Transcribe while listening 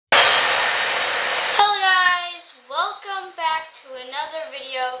to another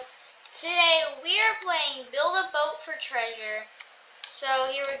video. Today we are playing Build a Boat for Treasure. So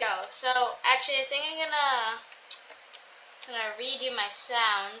here we go. So actually I think I'm gonna redo my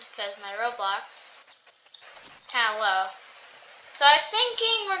sound because my Roblox is kind of low. So I'm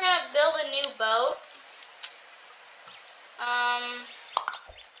thinking we're gonna build a new boat.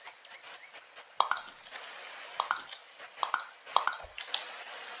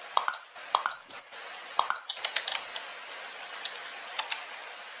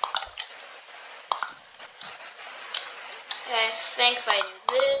 I think if I do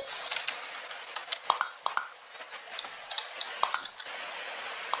this,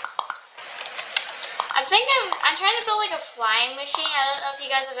 I'm trying to build like a flying machine. I don't know if you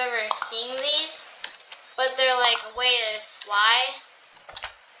guys have ever seen these, but they're like a way to fly.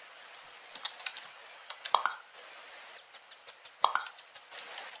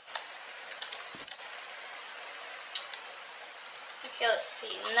 Okay, let's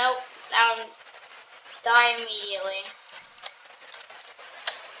see. Nope, that one die immediately.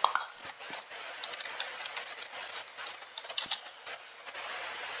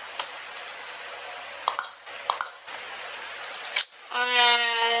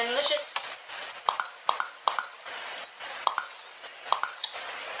 And let's just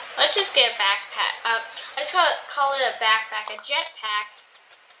get a backpack. I just call it a backpack, a jetpack,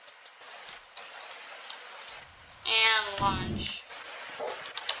 and launch.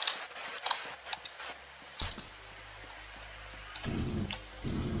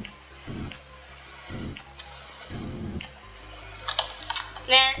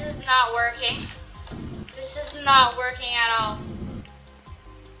 Man, this is not working. This is not working at all.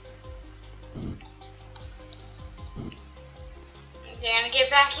 They're gonna get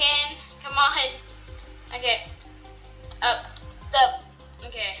back in. Come on. Okay. Up. Up.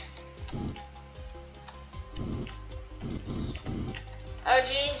 Okay. Oh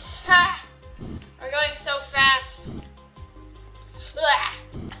jeez. Ha! We're going so fast. Blah.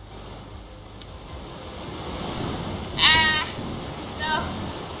 Ah! No.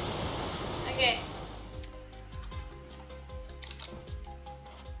 Okay.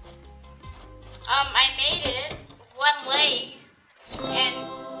 I made it. One leg. And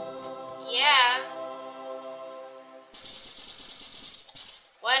yeah,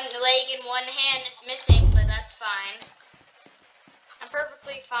 one leg and one hand is missing, but that's fine. I'm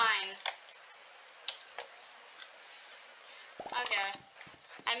perfectly fine. Okay,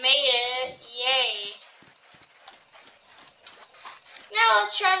 I made it. Yay. Now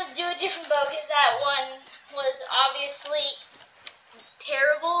let's try to do a different boat because that one was obviously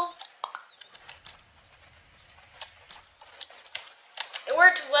terrible. It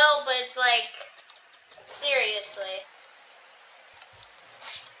worked well, but it's like, seriously.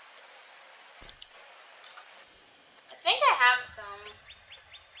 I think I have some.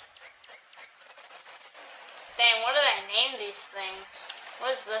 Dang, what did I name these things?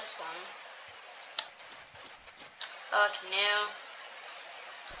 What is this one? Oh, canoe.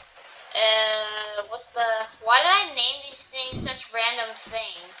 Why did I name these things such random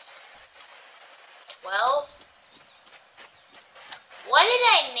things? 12? What did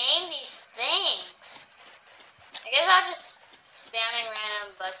I name these things? I guess I'm just spamming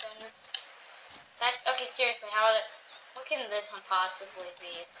random buttons. Okay, seriously, what can this one possibly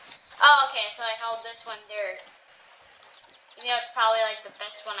be? Oh, okay, so I called this one dirt. You know, it's probably like the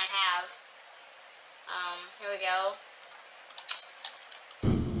best one I have. Here we go.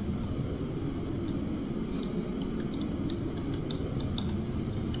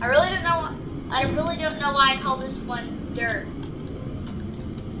 I really don't know why I call this one dirt.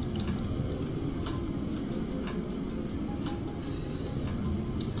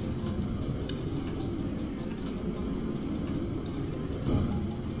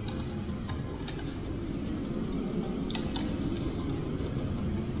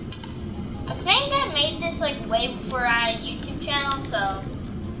 I think I made this like way before I had a YouTube channel, so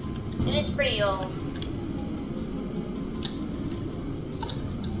it is pretty old.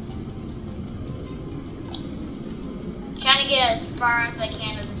 Trying to get as far as I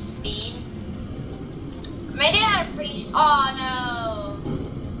can with the speed. Maybe I had a pretty. Oh no!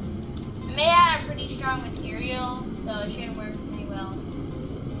 I made it out of pretty strong material, so it should work pretty well.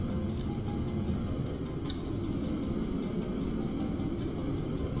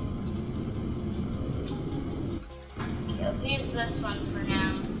 Okay, let's use this one for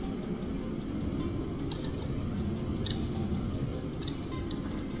now.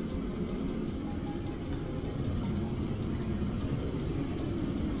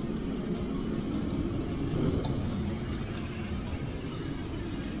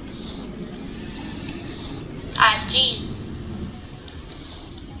 Ah, jeez.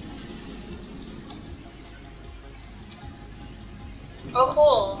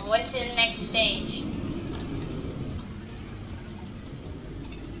 stage.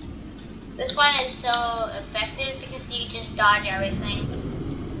 This one is so effective because you just dodge everything.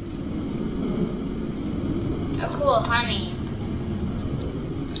 Oh cool, honey.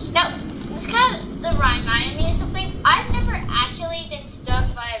 Now, this kind of reminded me of something. I've never actually been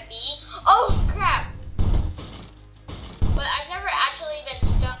stung by a bee. Oh crap! But I've never actually been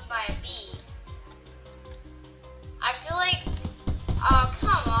stung by a bee. I feel like, oh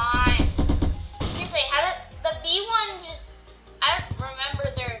come on. Seriously, how did the bee one just, I don't remember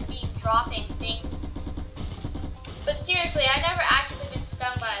there being dropping things. But seriously, I've never actually been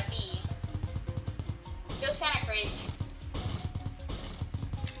stung by a bee. Feels kind of crazy.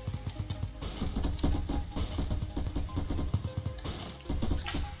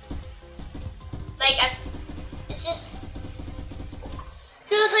 Like, it's just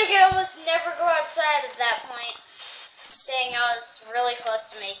feels like I almost never go outside at that point. Dang, I was really close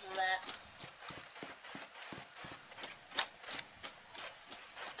to making that.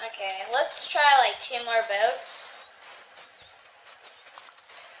 Okay, let's try like 2 more boats.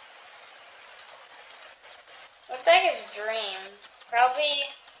 What the heck is Dream? Probably.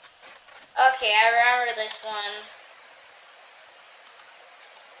 Okay, I remember this one.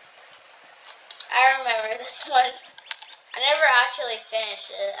 I remember this one. I never actually finished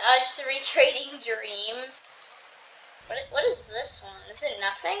it. I was just recreating Dream. What is this one? Is it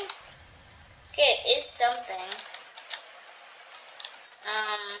nothing? Okay, it is something.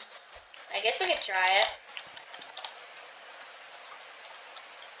 I guess we could try it.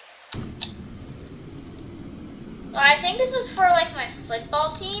 Well, I think this was for like my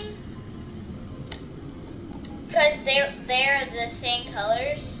football team. Because they're the same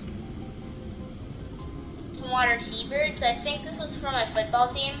colors. Water T-Birds. I think this was for my football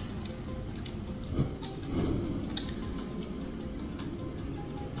team.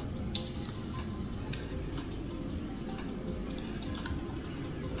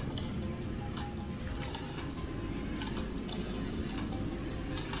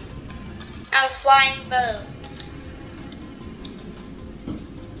 A flying boat.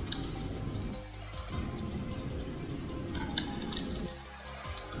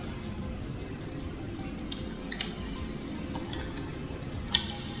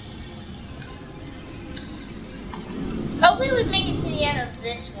 Hopefully we make it to the end of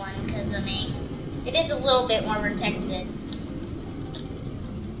this one, because I mean, it is a little bit more protected.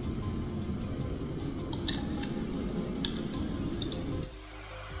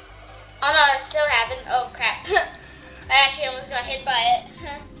 Oh no, it still happened. Oh crap. I actually almost got hit by it.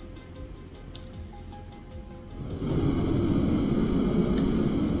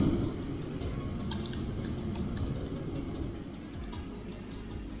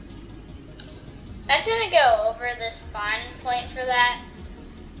 I'm gonna go over the spawn point for that.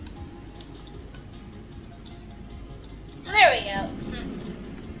 There we go.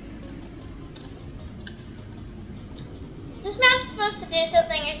 Is this map supposed to do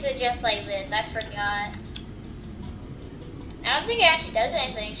something, or is it just like this? I forgot. I don't think it actually does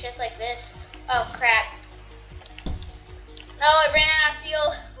anything. It's just like this. Oh crap. No, it ran out of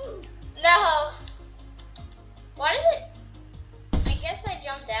fuel. No. Why did it? I guess I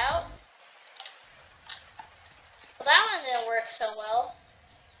jumped out. Well, that one didn't work so well.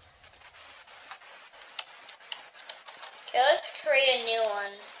 Okay, let's create a new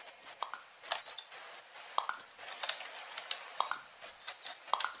one.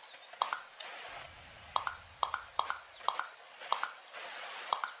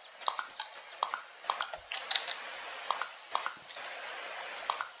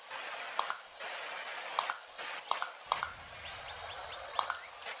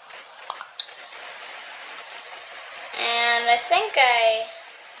 And I think okay.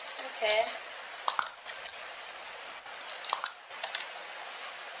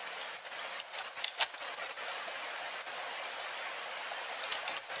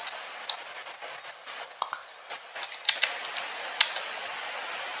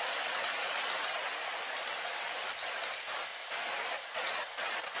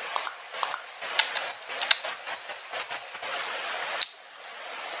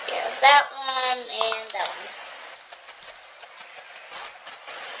 Yeah, that one and that one.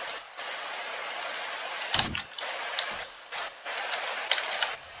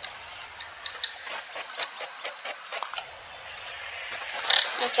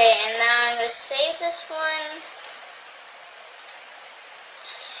 Okay, and now I'm going to save this one.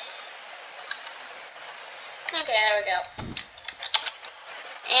 Okay, there we go.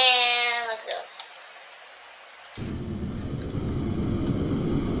 And let's go.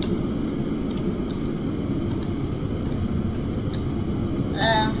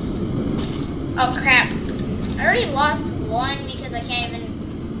 Oh crap. I already lost one because I can't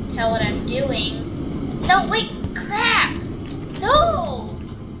even tell what I'm doing. No, wait, crap! No!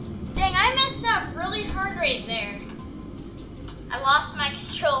 Dang, I messed up really hard right there. I lost my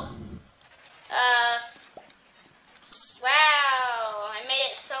control. Wow, I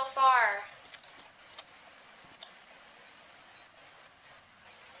made it so far.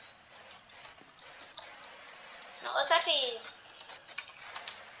 No, let's actually...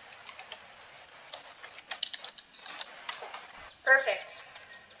 Perfect.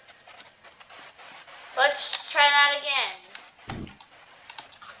 Let's try that again.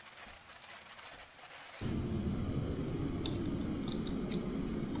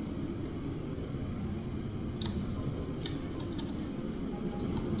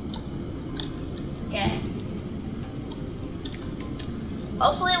 Okay.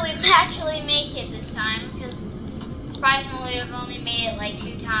 Hopefully we actually make it this time, because surprisingly we've only made it like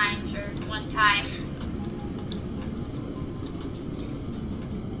 2 times, or 1 time.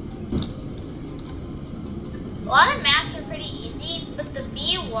 A lot of maps are pretty easy, but the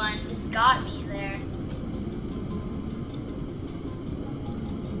B one just got me there.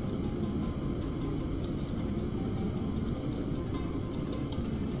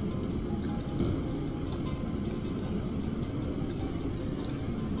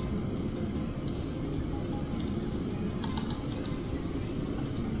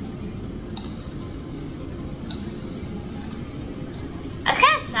 That's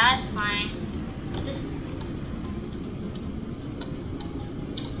kind of satisfying. Just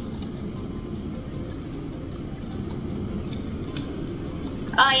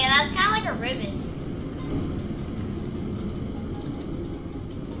oh yeah, that's kind of like a ribbon.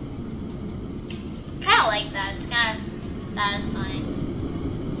 Kind of like that. It's kind of satisfying.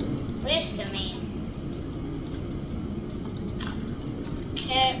 At least to me.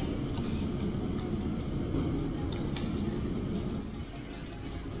 Okay.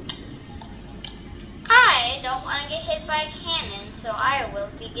 I don't want to get hit by a cannon, so I will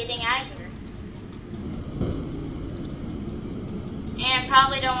be getting out of here. And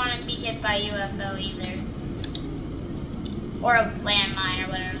probably don't want to be hit by UFO either. Or a landmine or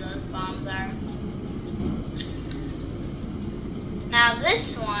whatever those bombs are. Now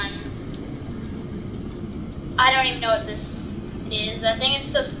this one, I don't even know what this is. I think it's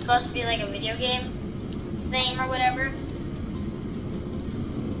supposed to be like a video game theme or whatever.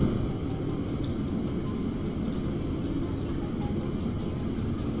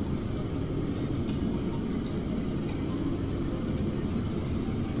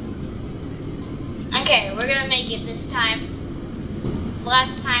 Okay, we're gonna make it this time.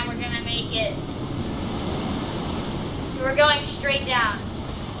 Last time we're gonna make it. So we're going straight down.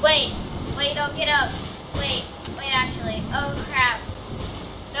 Wait, don't get up. Wait, actually. Oh crap.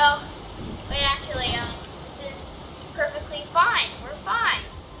 No, wait, actually, this is perfectly fine. We're fine.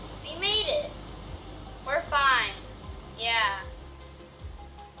 We made it. We're fine. Yeah.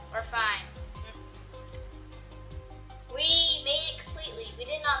 We're fine. We made it completely. We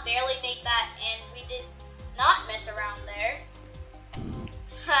did not barely make that, and we did not mess around there.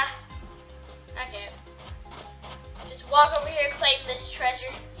 Ha. Okay. Just walk over here and claim this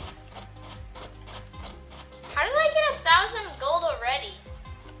treasure. How did I get 1,000 gold already?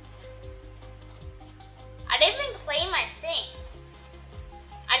 I didn't even claim my thing.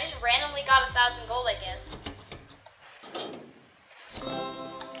 I just randomly got 1,000 gold, I guess.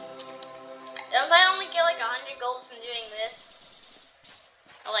 Don't I only get like 100 gold from doing this?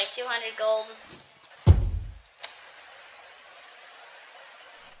 Or like 200 gold?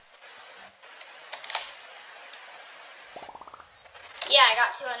 Yeah, I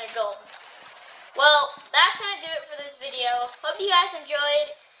got 200 gold. Well, that's going to do it for this video. Hope you guys enjoyed,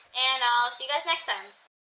 and I'll see you guys next time.